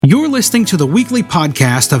You're listening to the weekly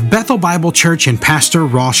podcast of Bethel Bible Church and Pastor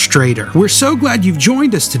Ross Strader. We're so glad you've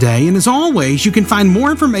joined us today, and as always, you can find more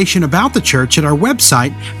information about the church at our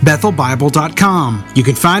website, bethelbible.com. You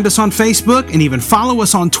can find us on Facebook and even follow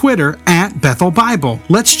us on Twitter at Bethel Bible.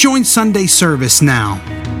 Let's join Sunday service now.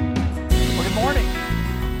 Well, good morning.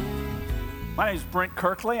 My name is Brent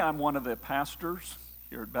Kirkley. I'm one of the pastors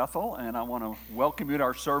here at Bethel, and I want to welcome you to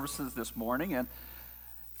our services this morning. And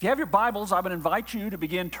if you have your Bibles, I would invite you to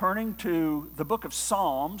begin turning to the book of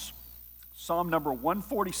Psalms, Psalm number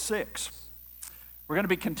 146. We're going to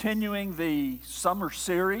be continuing the summer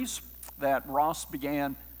series that Ross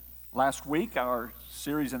began last week, our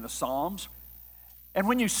series in the Psalms. And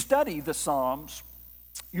when you study the Psalms,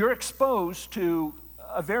 you're exposed to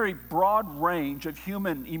a very broad range of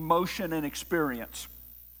human emotion and experience.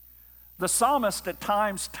 The psalmist at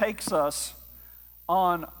times takes us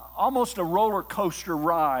on almost a roller coaster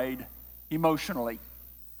ride emotionally.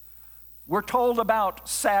 We're told about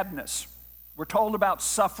sadness. We're told about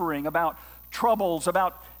suffering, about troubles,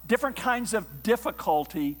 about different kinds of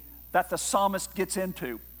difficulty that the psalmist gets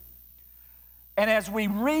into. And as we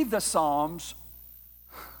read the Psalms,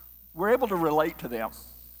 we're able to relate to them.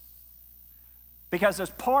 Because as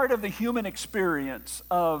part of the human experience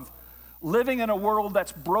of living in a world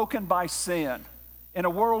that's broken by sin, in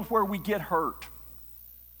a world where we get hurt,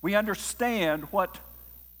 we understand what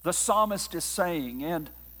the psalmist is saying. And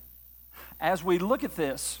as we look at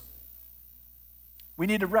this, we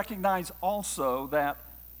need to recognize also that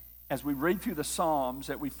as we read through the Psalms,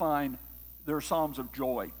 that we find there are Psalms of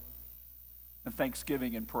joy and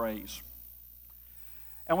thanksgiving and praise.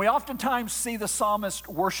 And we oftentimes see the psalmist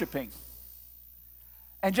worshiping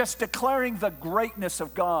and just declaring the greatness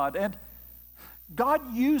of God. And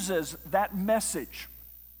God uses that message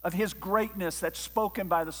of his greatness that's spoken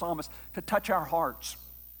by the psalmist to touch our hearts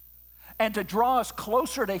and to draw us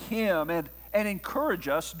closer to him and encourage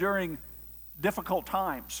us during difficult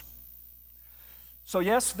times. So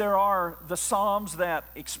yes, there are the Psalms that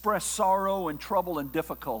express sorrow and trouble and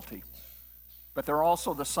difficulty, but there are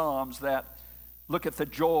also the Psalms that look at the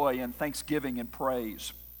joy and thanksgiving and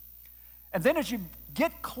praise. And then as you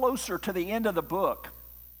get closer to the end of the book,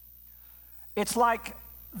 it's like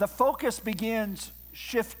the focus begins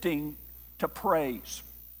shifting to praise.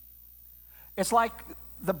 It's like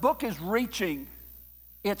the book is reaching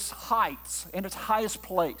its heights and its highest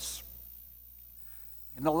place.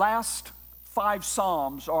 And the last 5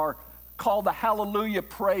 Psalms are called the Hallelujah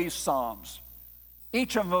Praise Psalms.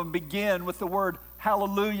 Each of them begin with the word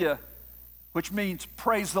hallelujah, which means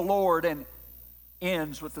praise the Lord, and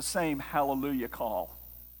ends with the same hallelujah call.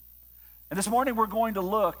 And this morning we're going to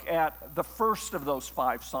look at the first of those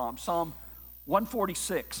 5 Psalms, Psalm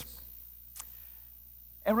 146.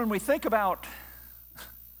 And when we think about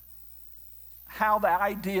how the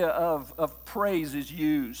idea of praise is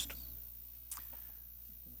used,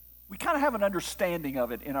 we kind of have an understanding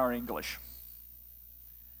of it in our English.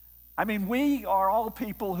 I mean, we are all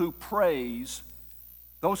people who praise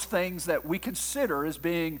those things that we consider as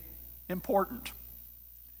being important.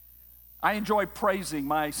 I enjoy praising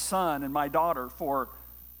my son and my daughter for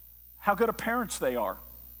how good of parents they are.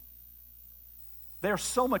 They're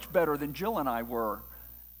so much better than Jill and I were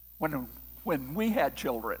when we had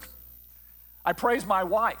children. I praise my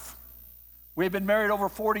wife. We've been married over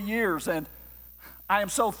 40 years, and I am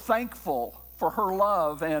so thankful for her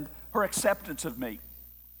love and her acceptance of me.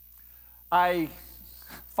 I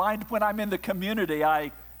find when I'm in the community,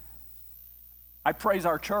 I praise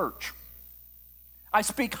our church. I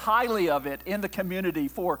speak highly of it in the community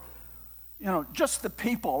for, just the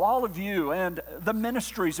people, all of you, and the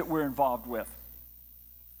ministries that we're involved with.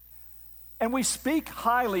 And we speak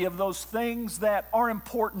highly of those things that are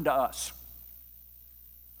important to us.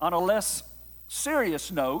 On a less serious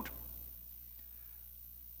note,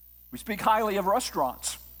 we speak highly of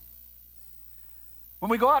restaurants. When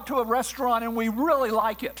we go out to a restaurant and we really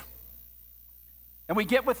like it, and we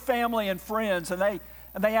get with family and friends, and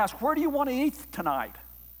they ask, where do you want to eat tonight?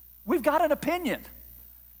 We've got an opinion.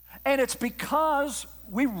 And it's because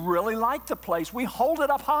we really like the place. We hold it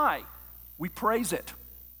up high. We praise it.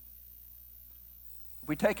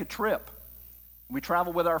 We take a trip. We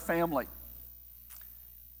travel with our family.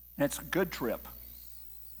 And it's a good trip.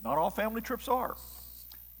 Not all family trips are.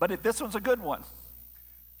 But this one's a good one.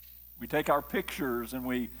 We take our pictures and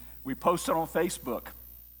we post it on Facebook.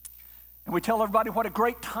 And we tell everybody what a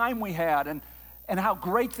great time we had and how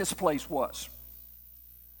great this place was.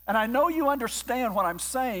 And I know you understand what I'm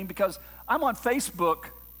saying because I'm on Facebook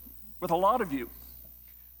with a lot of you.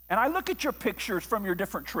 And I look at your pictures from your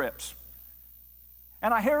different trips.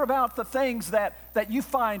 And I hear about the things that you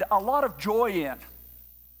find a lot of joy in.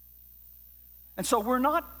 And so we're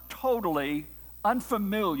not totally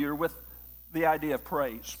unfamiliar with the idea of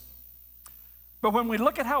praise. But when we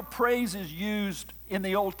look at how praise is used in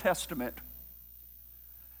the Old Testament,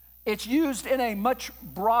 it's used in a much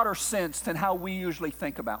broader sense than how we usually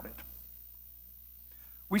think about it.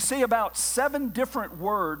 We see about 7 different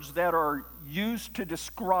words that are used to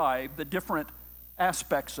describe the different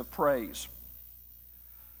aspects of praise.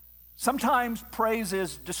 Sometimes praise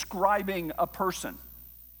is describing a person.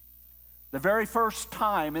 The very first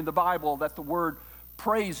time in the Bible that the word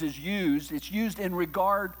praise is used, it's used in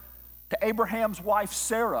regard to Abraham's wife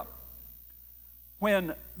Sarah,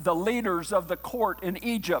 when the leaders of the court in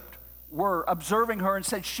Egypt were observing her and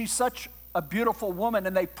said, she's such a beautiful woman,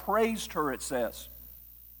 and they praised her, it says.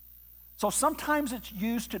 So sometimes it's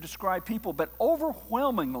used to describe people, but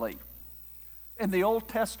overwhelmingly in the Old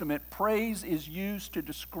Testament, praise is used to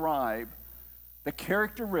describe the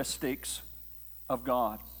characteristics of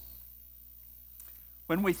God.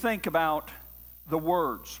 When we think about the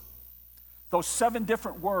words, those 7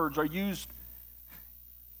 different words are used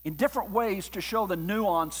in different ways to show the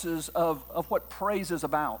nuances of what praise is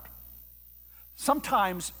about.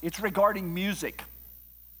 Sometimes it's regarding music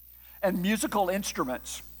and musical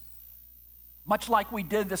instruments, much like we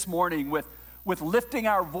did this morning with lifting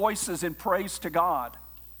our voices in praise to God.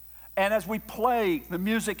 And as we play the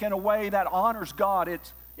music in a way that honors God,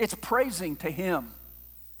 it's praising to Him.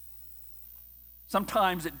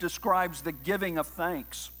 Sometimes it describes the giving of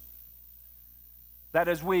thanks. That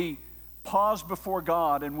as we pause before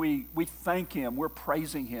God and we thank Him, we're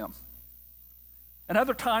praising Him. And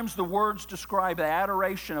other times the words describe the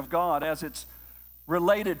adoration of God as it's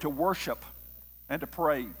related to worship and to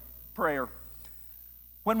prayer.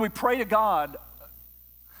 When we pray to God,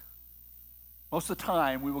 most of the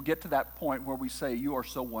time we will get to that point where we say, you are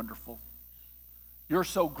so wonderful. You're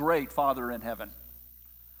so great, Father in heaven.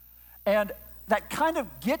 And that kind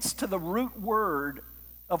of gets to the root word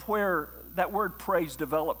of where that word praise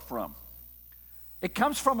developed from. It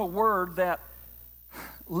comes from a word that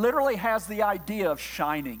literally has the idea of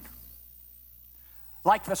shining.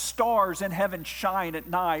 Like the stars in heaven shine at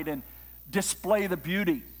night and display the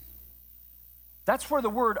beauty. That's where the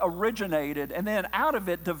word originated, and then out of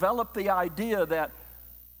it developed the idea that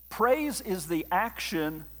praise is the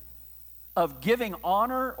action of giving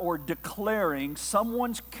honor or declaring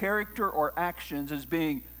someone's character or actions as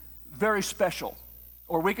being very special,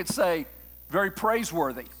 or we could say very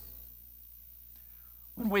praiseworthy.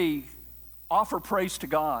 When we offer praise to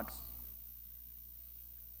God,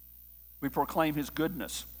 we proclaim His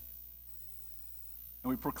goodness, and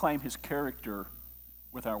we proclaim His character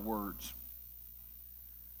with our words.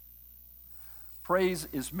 Praise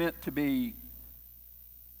is meant to be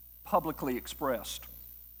publicly expressed.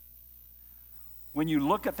 When you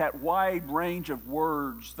look at that wide range of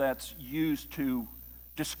words that's used to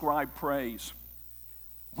describe praise,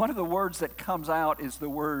 one of the words that comes out is the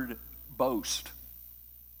word boast.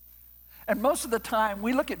 And most of the time,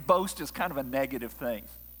 we look at boast as kind of a negative thing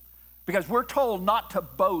because we're told not to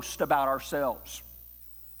boast about ourselves.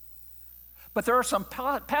 But there are some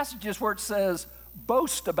passages where it says,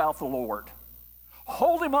 boast about the Lord.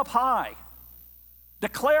 Hold Him up high.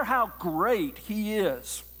 Declare how great He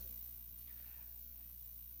is.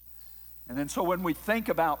 And then so when we think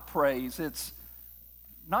about praise, it's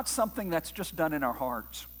not something that's just done in our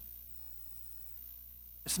hearts.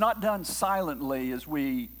 It's not done silently as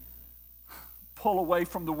we pull away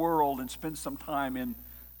from the world and spend some time in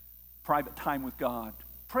private time with God.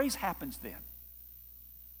 Praise happens then.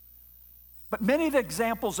 But many of the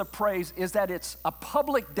examples of praise is that it's a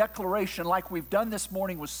public declaration like we've done this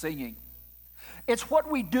morning with singing. It's what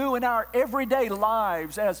we do in our everyday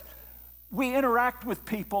lives as we interact with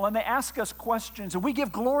people and they ask us questions and we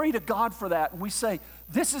give glory to God for that. And we say,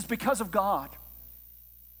 this is because of God.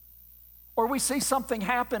 Or we see something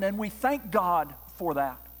happen and we thank God for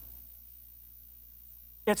that.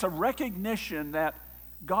 It's a recognition that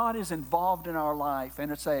God is involved in our life,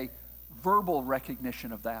 and it's a verbal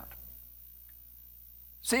recognition of that.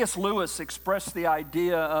 C.S. Lewis expressed the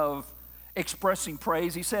idea of expressing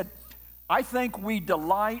praise. He said, I think we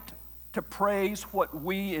delight to praise what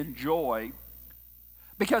we enjoy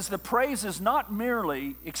because the praise is not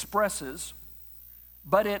merely expresses,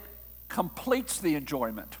 but it completes the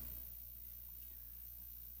enjoyment.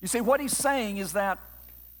 You see, what he's saying is that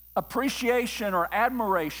appreciation or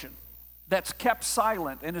admiration that's kept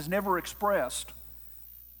silent and is never expressed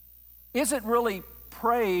isn't really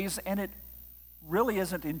praise, and it really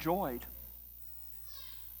isn't enjoyed.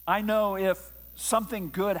 I know if something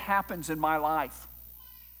good happens in my life,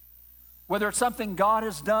 whether it's something God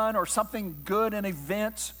has done or something good in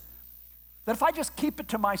events, that if I just keep it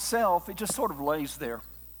to myself, it just sort of lays there.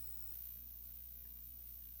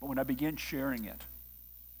 But when I begin sharing it,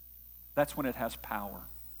 that's when it has power.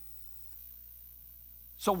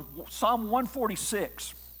 So Psalm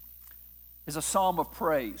 146 is a psalm of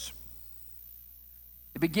praise.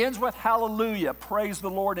 It begins with hallelujah, praise the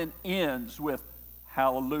Lord, and ends with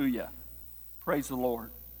hallelujah, praise the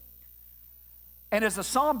Lord. And as the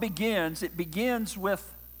psalm begins, it begins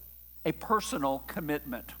with a personal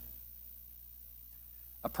commitment.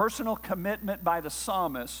 A personal commitment by the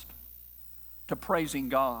psalmist to praising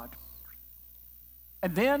God.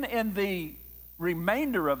 And then in the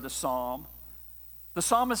remainder of the psalm, the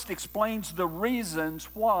psalmist explains the reasons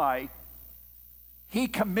why he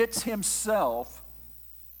commits himself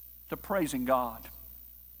to praising God.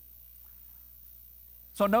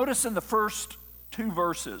 So notice in the first two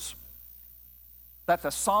verses that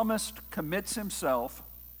the psalmist commits himself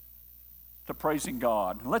to praising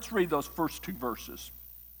God. Let's read those first two verses.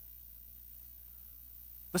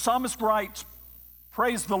 The psalmist writes,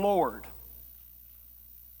 "Praise the Lord.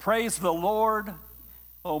 Praise the Lord,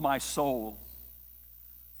 O my soul.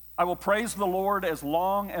 I will praise the Lord as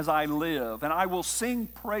long as I live, and I will sing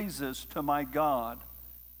praises to my God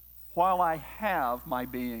while I have my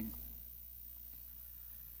being."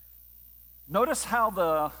 Notice how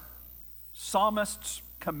the psalmist's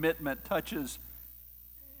commitment touches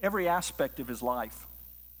every aspect of his life.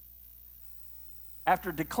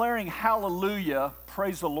 After declaring hallelujah,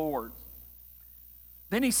 praise the Lord,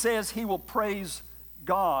 then he says he will praise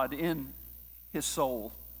God in his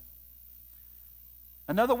soul.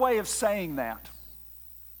 Another way of saying that,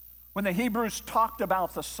 when the Hebrews talked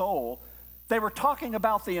about the soul, they were talking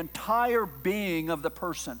about the entire being of the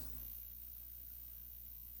person.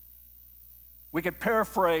 We could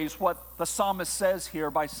paraphrase what the psalmist says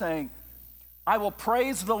here by saying, I will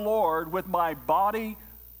praise the Lord with my body,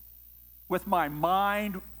 with my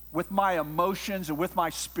mind, with my emotions, and with my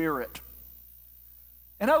spirit.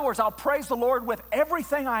 In other words, I'll praise the Lord with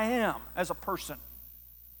everything I am as a person.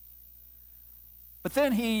 But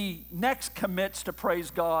then he next commits to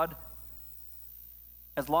praise God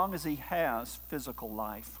as long as he has physical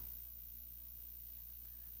life.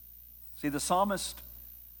 See, the psalmist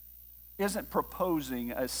isn't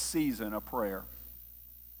proposing a season of prayer.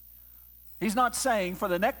 He's not saying for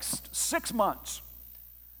the next 6 months,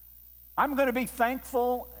 I'm going to be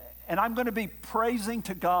thankful and I'm going to be praising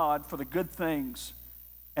to God for the good things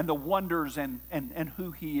and the wonders and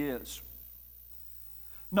who he is.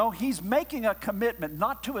 No, he's making a commitment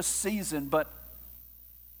not to a season, but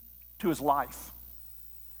to his life.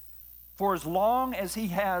 For as long as he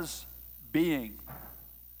has being,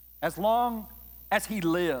 as long as he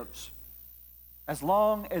lives, as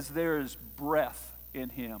long as there is breath in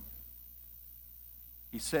him,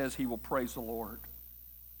 he says he will praise the Lord.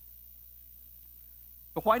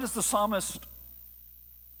 But why does the psalmist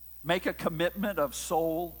make a commitment of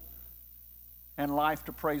soul and life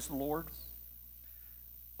to praise the Lord?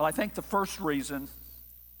 Well, I think the first reason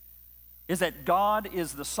is that God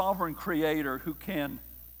is the sovereign creator who can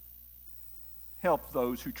help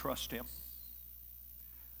those who trust him.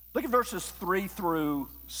 Look at verses 3 through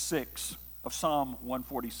 6 of Psalm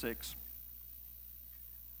 146.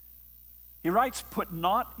 He writes, "Put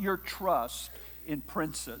not your trust in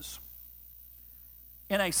princes,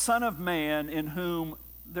 in a son of man in whom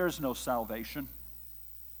there is no salvation.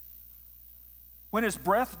 When his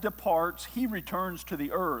breath departs, he returns to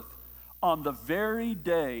the earth. On the very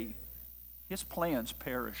day his plans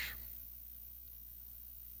perish.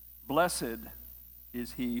 Blessed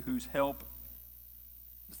is he whose help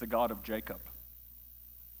is the God of Jacob,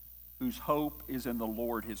 whose hope is in the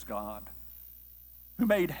Lord his God, who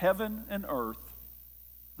made heaven and earth,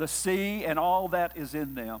 the sea and all that is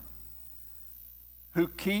in them, who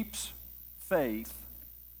keeps faith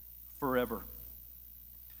forever."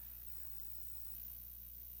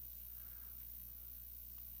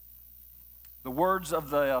 The words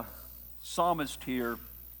of the psalmist here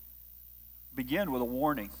begin with a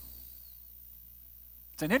warning.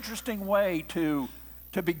 It's an interesting way to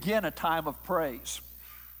begin a time of praise.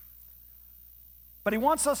 But he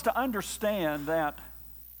wants us to understand that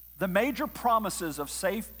the major promises of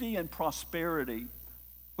safety and prosperity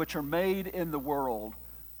which are made in the world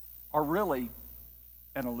are really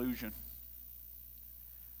an illusion.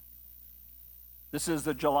 This is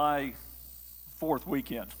the July 4th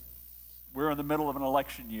weekend. We're in the middle of an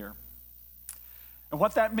election year. And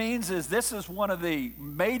what that means is this is one of the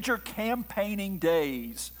major campaigning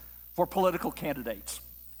days for political candidates.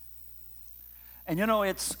 And you know,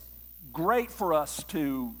 it's great for us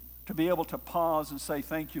to be able to pause and say,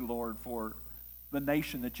 thank you, Lord, for the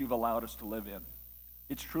nation that you've allowed us to live in.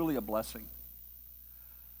 It's truly a blessing.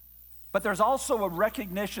 But there's also a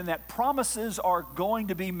recognition that promises are going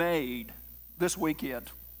to be made this weekend.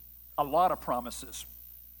 A lot of promises.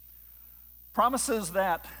 Promises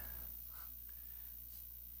that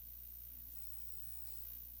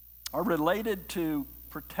are related to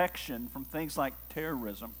protection from things like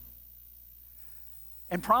terrorism,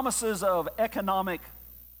 and promises of economic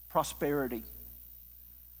prosperity.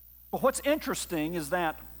 But what's interesting is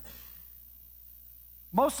that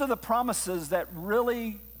most of the promises that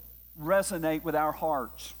really resonate with our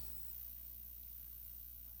hearts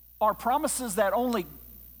are promises that only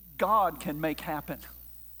God can make happen.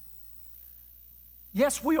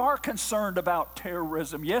 Yes, we are concerned about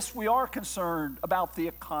terrorism. Yes, we are concerned about the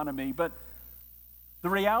economy, but the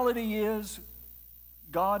reality is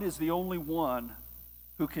God is the only one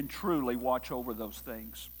who can truly watch over those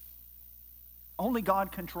things. Only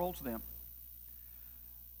God controls them.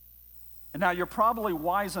 And now you're probably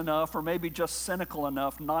wise enough, or maybe just cynical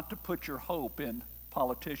enough, not to put your hope in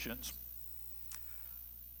politicians.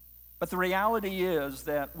 But the reality is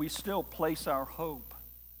that we still place our hope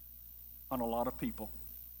on a lot of people.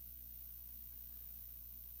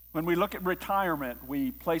 When we look at retirement,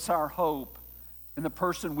 we place our hope in the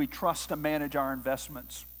person we trust to manage our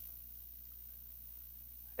investments.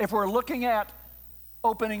 If we're looking at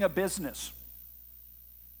opening a business,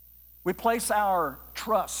 we place our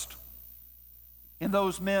trust in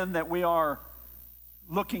those men that we are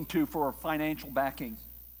looking to for financial backing.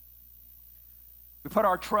 We put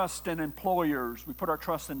our trust in employers. We put our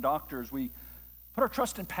trust in doctors. We put our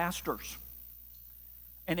trust in pastors.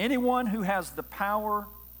 And anyone who has the power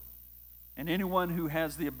and anyone who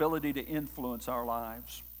has the ability to influence our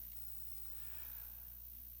lives.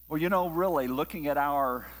 Well, really, looking at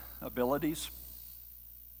our abilities,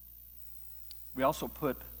 we also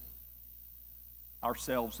put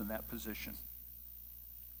ourselves in that position.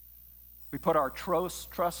 We put our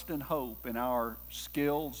trust and hope in our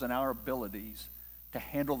skills and our abilities to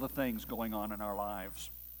handle the things going on in our lives.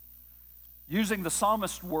 Using the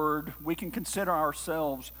psalmist's word, we can consider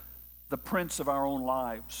ourselves the prince of our own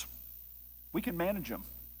lives. We can manage them.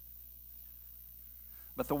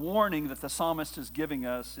 But the warning that the psalmist is giving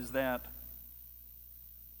us is that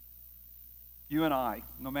you and I,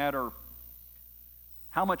 no matter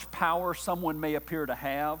how much power someone may appear to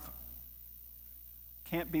have,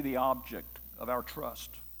 can't be the object of our trust.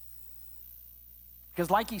 Because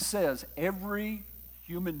like he says, every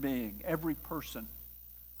human being, every person,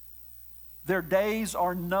 their days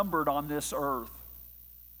are numbered on this earth,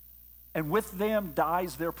 and with them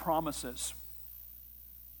dies their promises.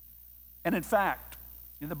 And in fact,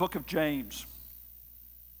 in the book of James,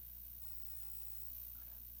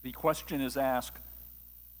 the question is asked,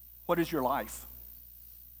 what is your life?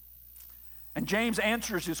 And James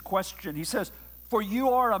answers his question. He says, for you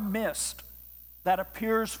are a mist that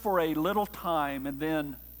appears for a little time and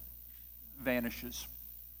then vanishes.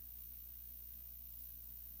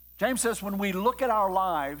 James says when we look at our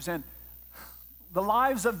lives and the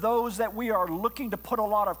lives of those that we are looking to put a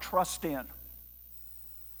lot of trust in,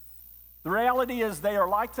 the reality is they are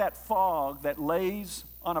like that fog that lays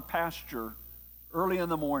on a pasture early in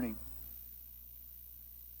the morning,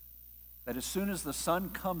 that as soon as the sun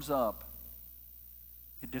comes up,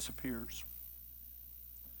 it disappears.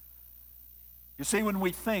 You see, when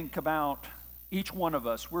we think about each one of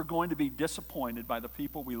us, we're going to be disappointed by the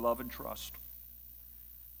people we love and trust.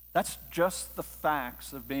 That's just the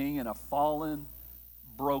facts of being in a fallen,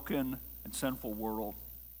 broken, and sinful world.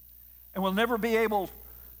 And we'll never be able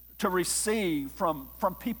to receive from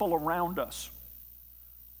people around us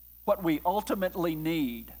what we ultimately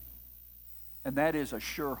need, and that is a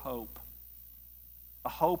sure hope, a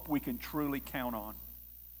hope we can truly count on.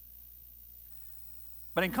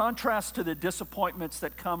 But in contrast to the disappointments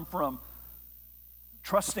that come from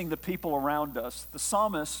trusting the people around us, the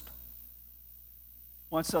psalmist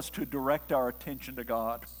wants us to direct our attention to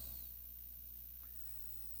God.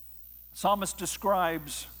 The psalmist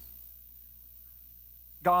describes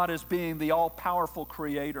God as being the all-powerful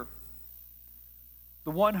creator,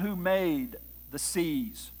 the one who made the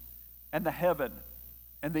seas and the heaven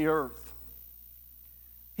and the earth.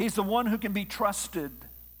 He's the one who can be trusted,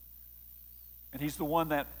 and he's the one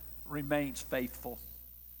that remains faithful.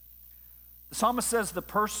 The psalmist says the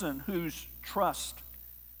person whose trust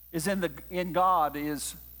is in God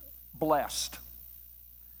is blessed.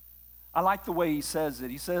 I like the way he says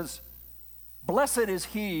it. He says, blessed is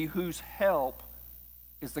he whose help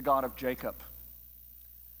is the God of Jacob.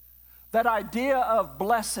 That idea of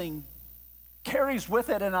blessing carries with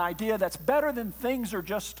it an idea that's better than things are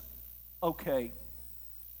just okay.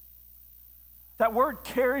 That word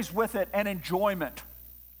carries with it an enjoyment,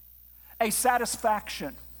 a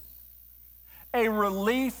satisfaction, a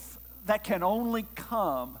relief that can only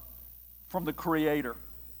come from the Creator.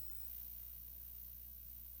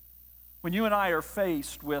 When you and I are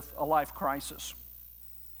faced with a life crisis,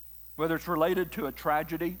 whether it's related to a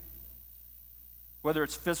tragedy, whether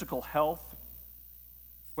it's physical health,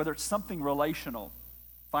 whether it's something relational,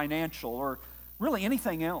 financial, or really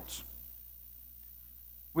anything else,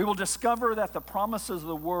 we will discover that the promises of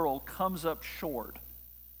the world comes up short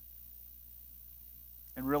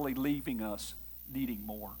and really leaving us needing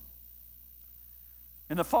more.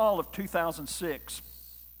 In the fall of 2006,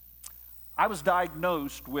 I was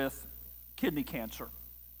diagnosed with kidney cancer.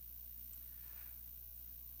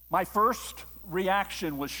 My first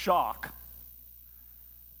reaction was shock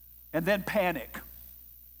and then panic.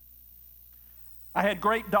 I had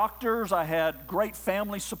great doctors, I had great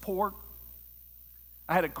family support,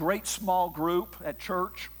 I had a great small group at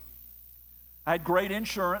church, I had great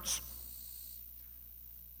insurance.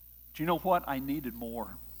 Do you know what? I needed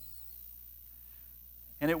more.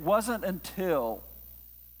 And it wasn't until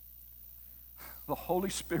the Holy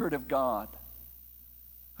Spirit of God,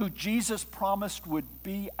 who Jesus promised would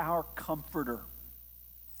be our comforter,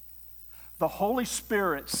 the Holy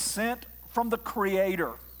Spirit sent from the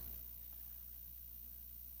Creator,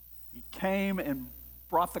 He came and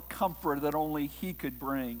brought the comfort that only He could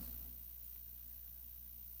bring.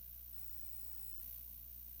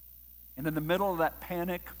 And in the middle of that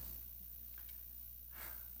panic,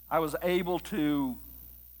 I was able to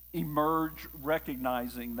emerge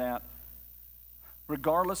recognizing that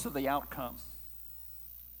regardless of the outcome,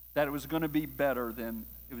 that it was going to be better than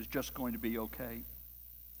it was just going to be okay.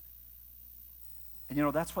 And you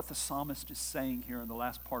know, that's what the psalmist is saying here in the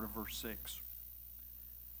last part of verse 6.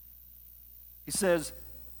 He says,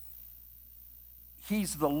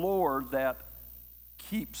 He's the Lord that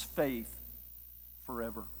keeps faith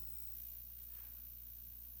forever.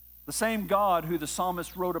 The same God who the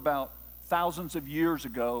psalmist wrote about thousands of years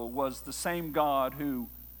ago was the same God who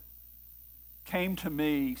came to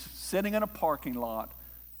me sitting in a parking lot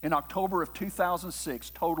in October of 2006,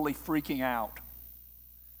 totally freaking out,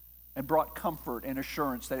 and brought comfort and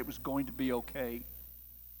assurance that it was going to be okay,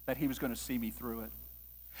 that He was going to see me through it.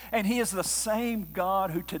 And He is the same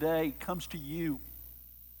God who today comes to you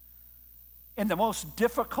in the most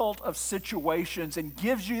difficult of situations and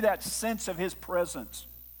gives you that sense of His presence,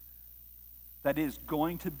 that it is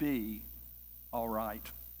going to be all right.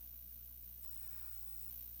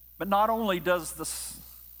 But not only does the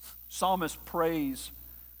psalmist praise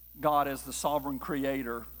God as the sovereign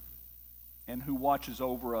Creator and who watches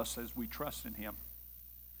over us as we trust in Him,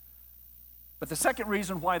 but the second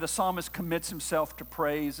reason why the psalmist commits himself to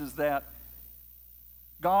praise is that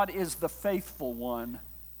God is the faithful one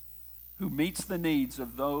who meets the needs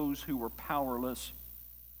of those who were powerless,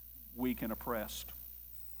 weak, and oppressed.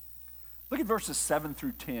 Look at verses 7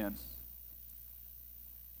 through 10.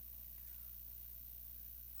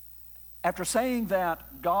 After saying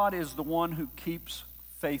that God is the one who keeps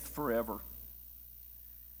faith forever,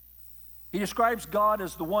 he describes God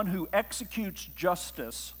as the one who executes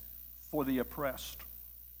justice for the oppressed,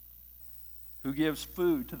 who gives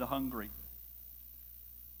food to the hungry.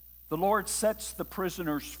 The Lord sets the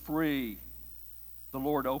prisoners free. The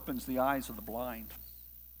Lord opens the eyes of the blind.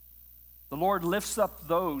 The Lord lifts up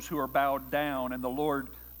those who are bowed down, and the Lord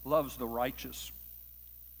loves the righteous.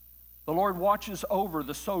 The Lord watches over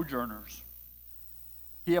the sojourners.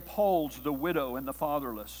 He upholds the widow and the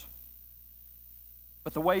fatherless.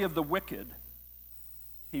 But the way of the wicked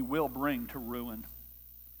He will bring to ruin.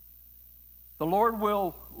 The Lord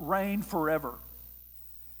will reign forever.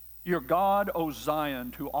 Your God, O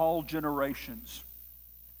Zion, to all generations.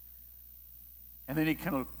 And then he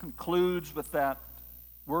kind of concludes with that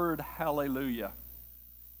word, hallelujah.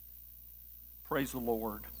 Praise the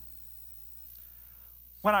Lord.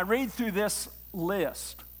 When I read through this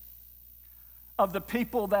list of the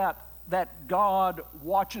people that God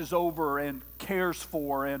watches over and cares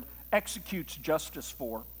for and executes justice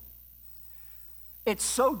for, it's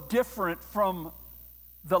so different from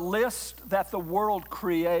the list that the world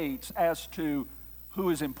creates as to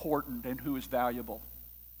who is important and who is valuable.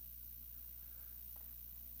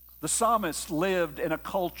 The psalmist lived in a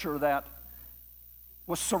culture that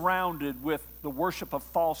was surrounded with the worship of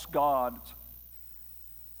false gods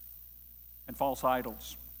and false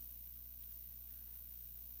idols.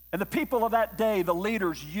 And the people of that day, the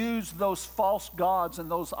leaders, used those false gods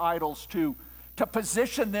and those idols to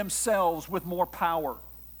position themselves with more power.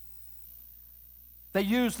 They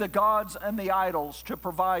used the gods and the idols to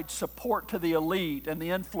provide support to the elite and the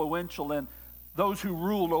influential and those who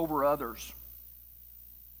ruled over others.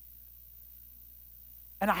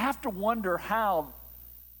 And I have to wonder how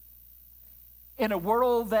in a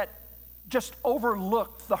world that just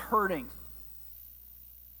overlooked the hurting,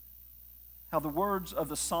 how the words of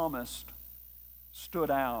the psalmist stood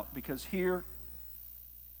out, because here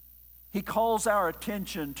he calls our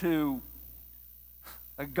attention to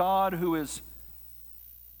a God who is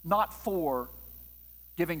not for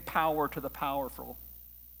giving power to the powerful,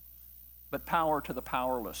 but power to the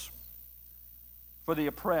powerless, for the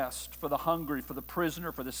oppressed, for the hungry, for the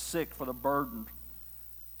prisoner, for the sick, for the burdened,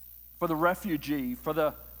 for the refugee, for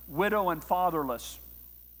the widow and fatherless.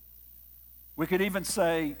 We could even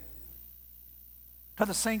say to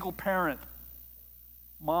the single parent,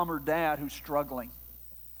 mom or dad who's struggling.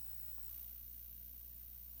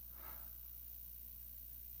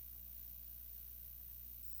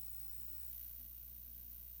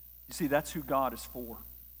 You see, that's who God is for.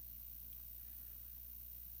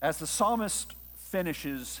 As the psalmist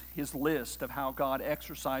finishes his list of how God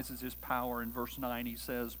exercises his power in verse 9, he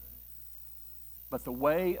says, "But the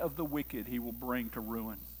way of the wicked he will bring to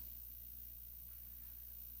ruin."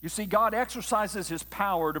 You see, God exercises his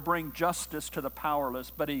power to bring justice to the powerless,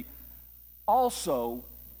 but he also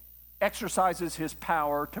exercises his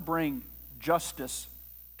power to bring justice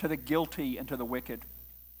to the guilty and to the wicked.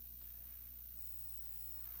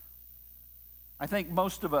 I think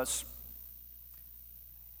most of us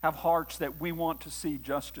have hearts that we want to see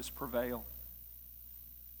justice prevail.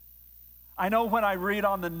 I know when I read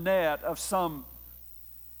on the net of some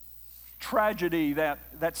tragedy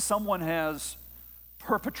that someone has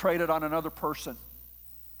perpetrated on another person,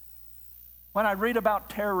 when I read about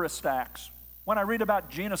terrorist acts, when I read about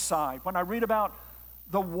genocide, when I read about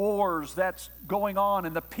the wars that's going on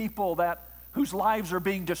and the people whose lives are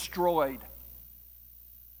being destroyed,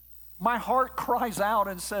 my heart cries out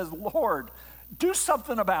and says, Lord, do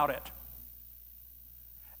something about it.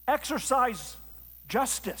 Exercise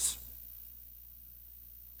justice.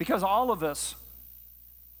 Because all of us,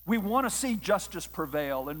 we want to see justice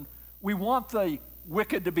prevail, and we want the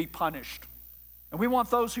wicked to be punished. And we want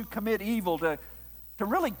those who commit evil to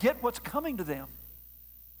really get what's coming to them.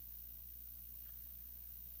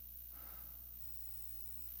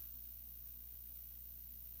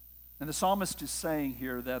 And the psalmist is saying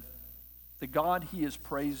here that the God he is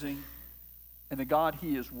praising and the God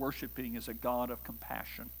he is worshiping is a God of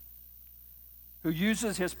compassion, who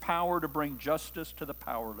uses his power to bring justice to the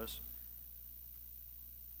powerless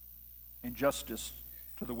and justice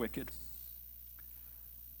to the wicked.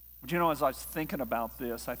 But you know, as I was thinking about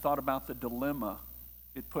this, I thought about the dilemma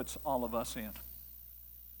it puts all of us in.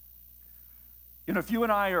 You know, if you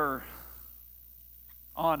and I are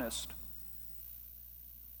honest,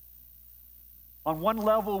 on one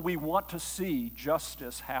level, we want to see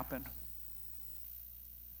justice happen.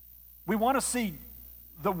 We want to see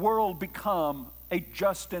the world become a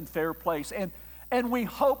just and fair place, and we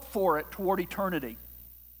hope for it toward eternity.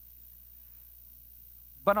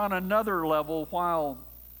 But on another level, while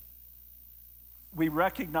we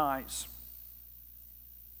recognize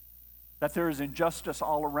that there is injustice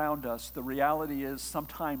all around us, the reality is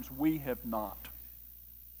sometimes we have not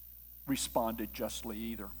responded justly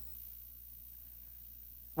either.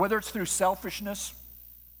 Whether it's through selfishness,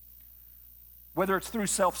 whether it's through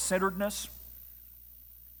self-centeredness.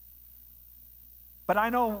 But I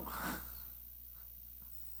know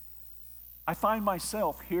I find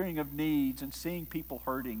myself hearing of needs and seeing people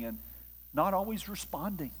hurting and not always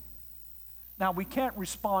responding. Now, we can't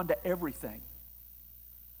respond to everything.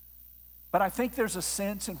 But I think there's a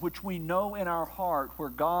sense in which we know in our heart where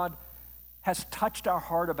God has touched our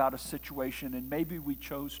heart about a situation and maybe we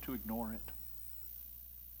chose to ignore it.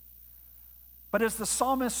 But as the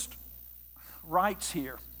psalmist writes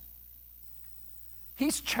here,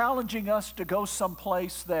 he's challenging us to go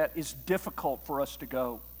someplace that is difficult for us to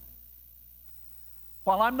go.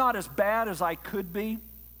 While I'm not as bad as I could be,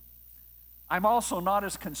 I'm also not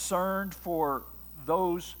as concerned for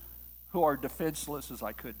those who are defenseless as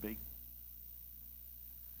I could be.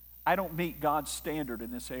 I don't meet God's standard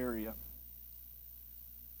in this area.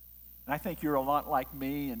 And I think you're a lot like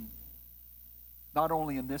me, and not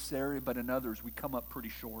only in this area, but in others, we come up pretty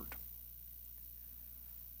short.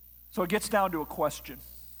 So it gets down to a question.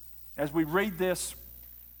 As we read this,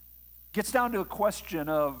 it gets down to a question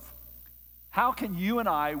of how can you and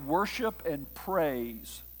I worship and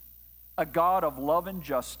praise a God of love and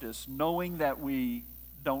justice, knowing that we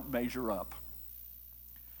don't measure up?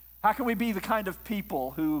 How can we be the kind of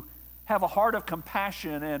people who have a heart of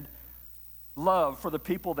compassion and love for the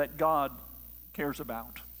people that God cares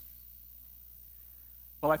about?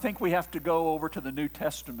 Well, I think we have to go over to the New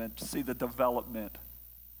Testament to see the development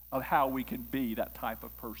of how we can be that type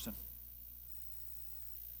of person.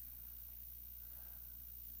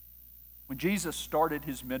 When Jesus started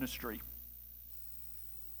his ministry,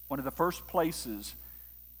 one of the first places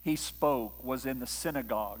he spoke was in the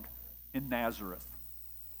synagogue in Nazareth.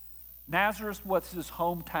 Nazareth was his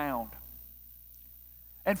hometown.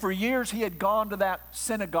 And for years he had gone to that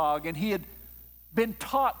synagogue and he had been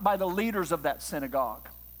taught by the leaders of that synagogue.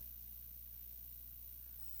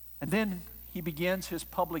 And then he begins his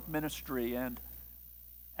public ministry, and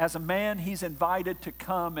as a man he's invited to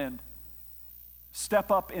come and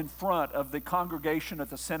step up in front of the congregation at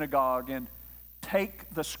the synagogue and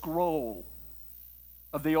take the scroll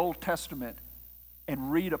of the Old Testament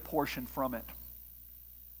and read a portion from it.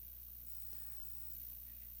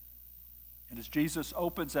 And as Jesus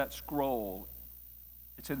opens that scroll,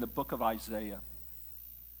 it's in the book of Isaiah.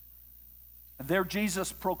 And there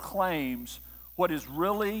Jesus proclaims what is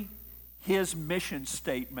really his mission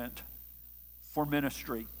statement for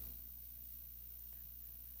ministry.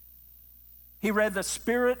 He read, "The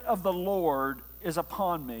Spirit of the Lord is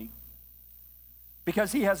upon me,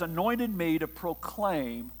 because he has anointed me to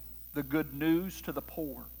proclaim the good news to the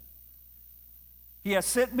poor. He has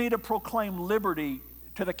sent me to proclaim liberty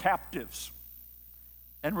to the captives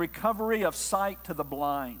and recovery of sight to the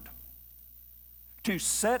blind, to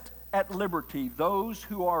set at liberty those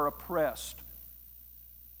who are oppressed,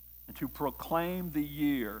 and to proclaim the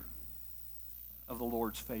year of the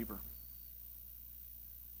Lord's favor."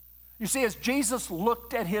 You see, as Jesus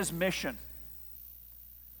looked at his mission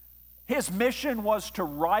was to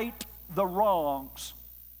right the wrongs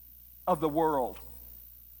of the world.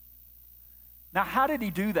 Now, how did he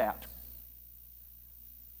do that?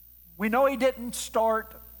 We know he didn't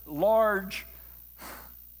start large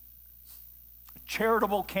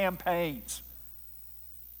charitable campaigns.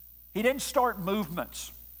 He didn't start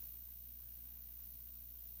movements.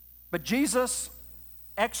 But Jesus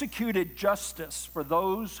executed justice for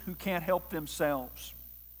those who can't help themselves,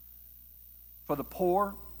 for the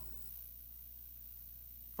poor,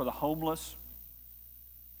 for the homeless,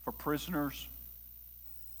 for prisoners,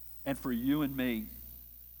 and for you and me.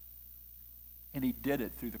 And he did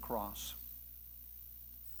it through the cross.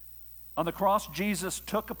 On the cross, Jesus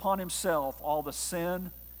took upon himself all the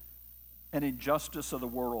sin and injustice of the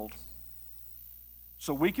world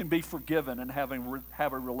so we can be forgiven and have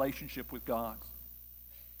a relationship with God.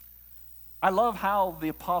 I love how the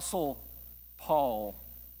Apostle Paul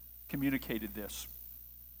communicated this.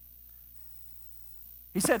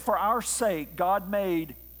 He said, "For our sake, God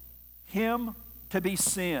made him to be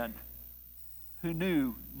sin who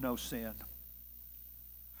knew no sin,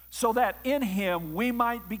 so that in him we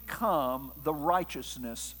might become the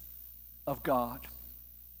righteousness of God."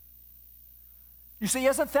 You see,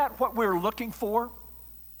 isn't that what we're looking for?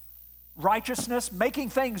 Righteousness, making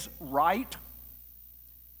things right.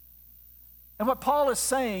 And what Paul is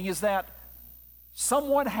saying is that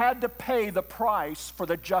someone had to pay the price for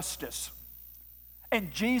the justice.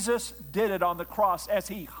 And Jesus did it on the cross as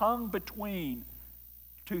he hung between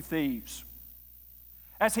two thieves,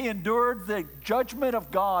 as he endured the judgment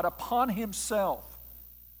of God upon himself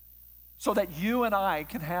so that you and I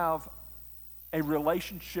can have a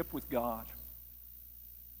relationship with God.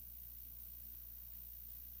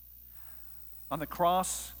 On the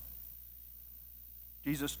cross,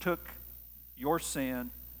 Jesus took your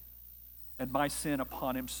sin and my sin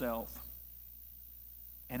upon himself.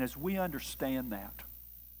 And as we understand that,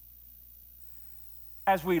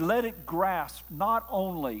 as we let it grasp not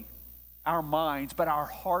only our minds, but our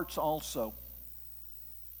hearts also,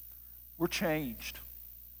 we're changed.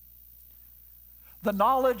 The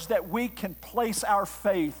knowledge that we can place our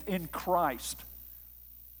faith in Christ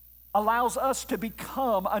allows us to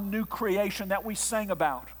become a new creation that we sang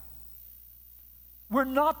about. We're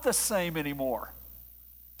not the same anymore.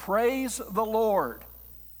 Praise the Lord.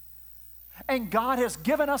 And God has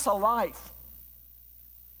given us a life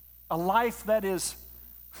that is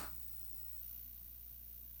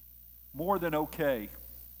more than okay.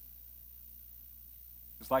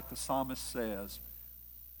 It's like the psalmist says,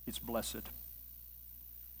 it's blessed.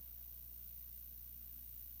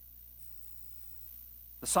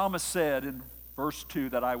 The psalmist said in verse 2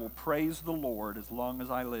 that I will praise the Lord as long as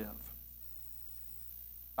I live.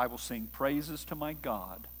 I will sing praises to my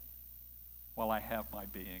God while I have my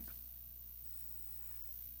being.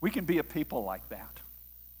 We can be a people like that.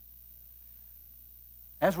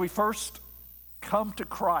 As we first come to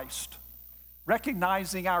Christ,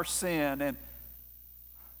 recognizing our sin and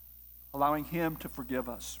allowing him to forgive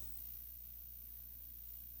us.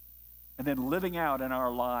 And then living out in our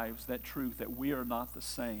lives that truth that we are not the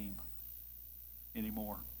same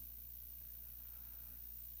anymore.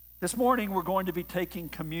 This morning we're going to be taking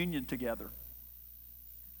communion together.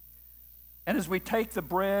 And as we take the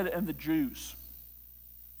bread and the juice,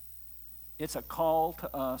 it's a call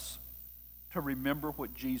to us to remember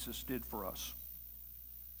what Jesus did for us.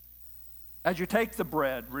 As you take the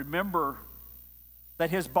bread, remember that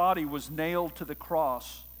his body was nailed to the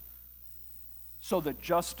cross so the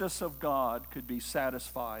justice of God could be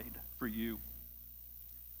satisfied for you.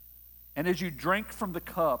 And as you drink from the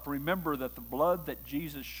cup, remember that the blood that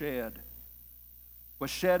Jesus shed was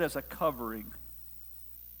shed as a covering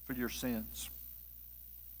for your sins.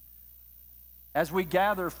 As we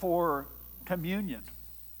gather for communion,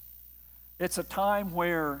 it's a time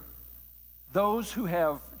where those who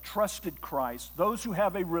have trusted Christ, those who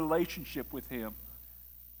have a relationship with him,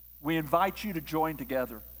 we invite you to join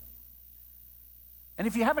together. And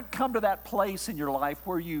if you haven't come to that place in your life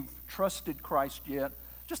where you've trusted Christ yet,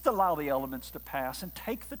 just allow the elements to pass and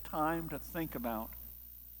take the time to think about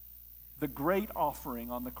the great offering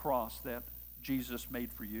on the cross that Jesus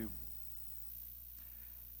made for you.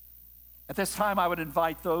 At this time, I would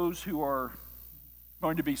invite those who are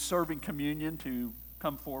going to be serving communion to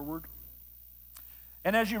come forward.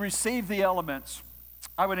 And as you receive the elements,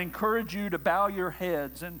 I would encourage you to bow your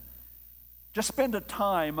heads and just spend a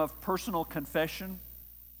time of personal confession,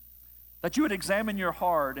 that you would examine your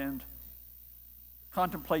heart and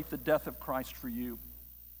contemplate the death of Christ for you.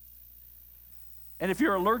 And if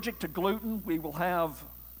you're allergic to gluten, we will have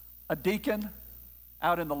a deacon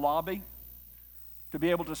out in the lobby to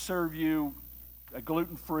be able to serve you a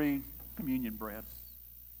gluten-free communion bread.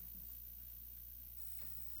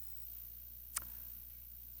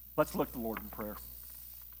 Let's look to the Lord in prayer.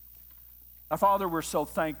 Our Father, we're so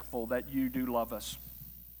thankful that you do love us.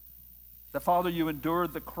 That, Father, you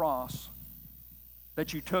endured the cross,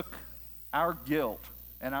 that you took our guilt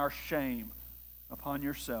and our shame upon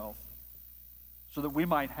yourself so that we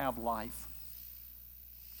might have life.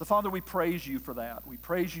 So, Father, we praise you for that. We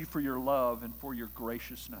praise you for your love and for your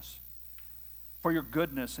graciousness, for your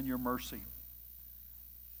goodness and your mercy.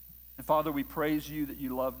 And, Father, we praise you that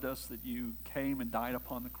you loved us, that you came and died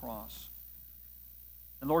upon the cross.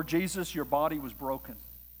 And, Lord Jesus, your body was broken,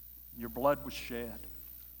 your blood was shed,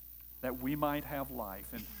 that we might have life.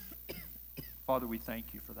 And, Father, we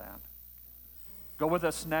thank you for that. Go with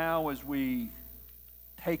us now as we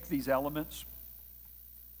take these elements.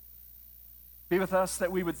 Be with us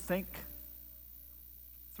that we would think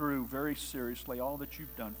through very seriously all that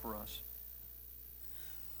you've done for us.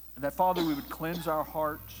 And that, Father, we would cleanse our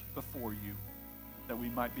hearts before you, that we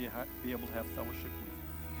might be able to have fellowship with you.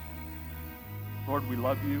 Lord, we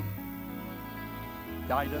love you.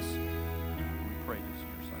 Guide us. We pray this in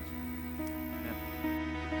your Son's name.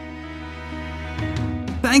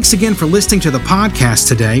 Amen. Thanks again for listening to the podcast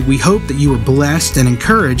today. We hope that you were blessed and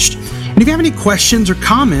encouraged. And if you have any questions or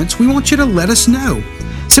comments, we want you to let us know.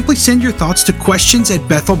 Simply send your thoughts to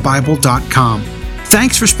questions@bethelbible.com.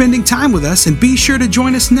 Thanks for spending time with us, and be sure to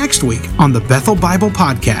join us next week on the Bethel Bible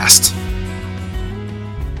Podcast.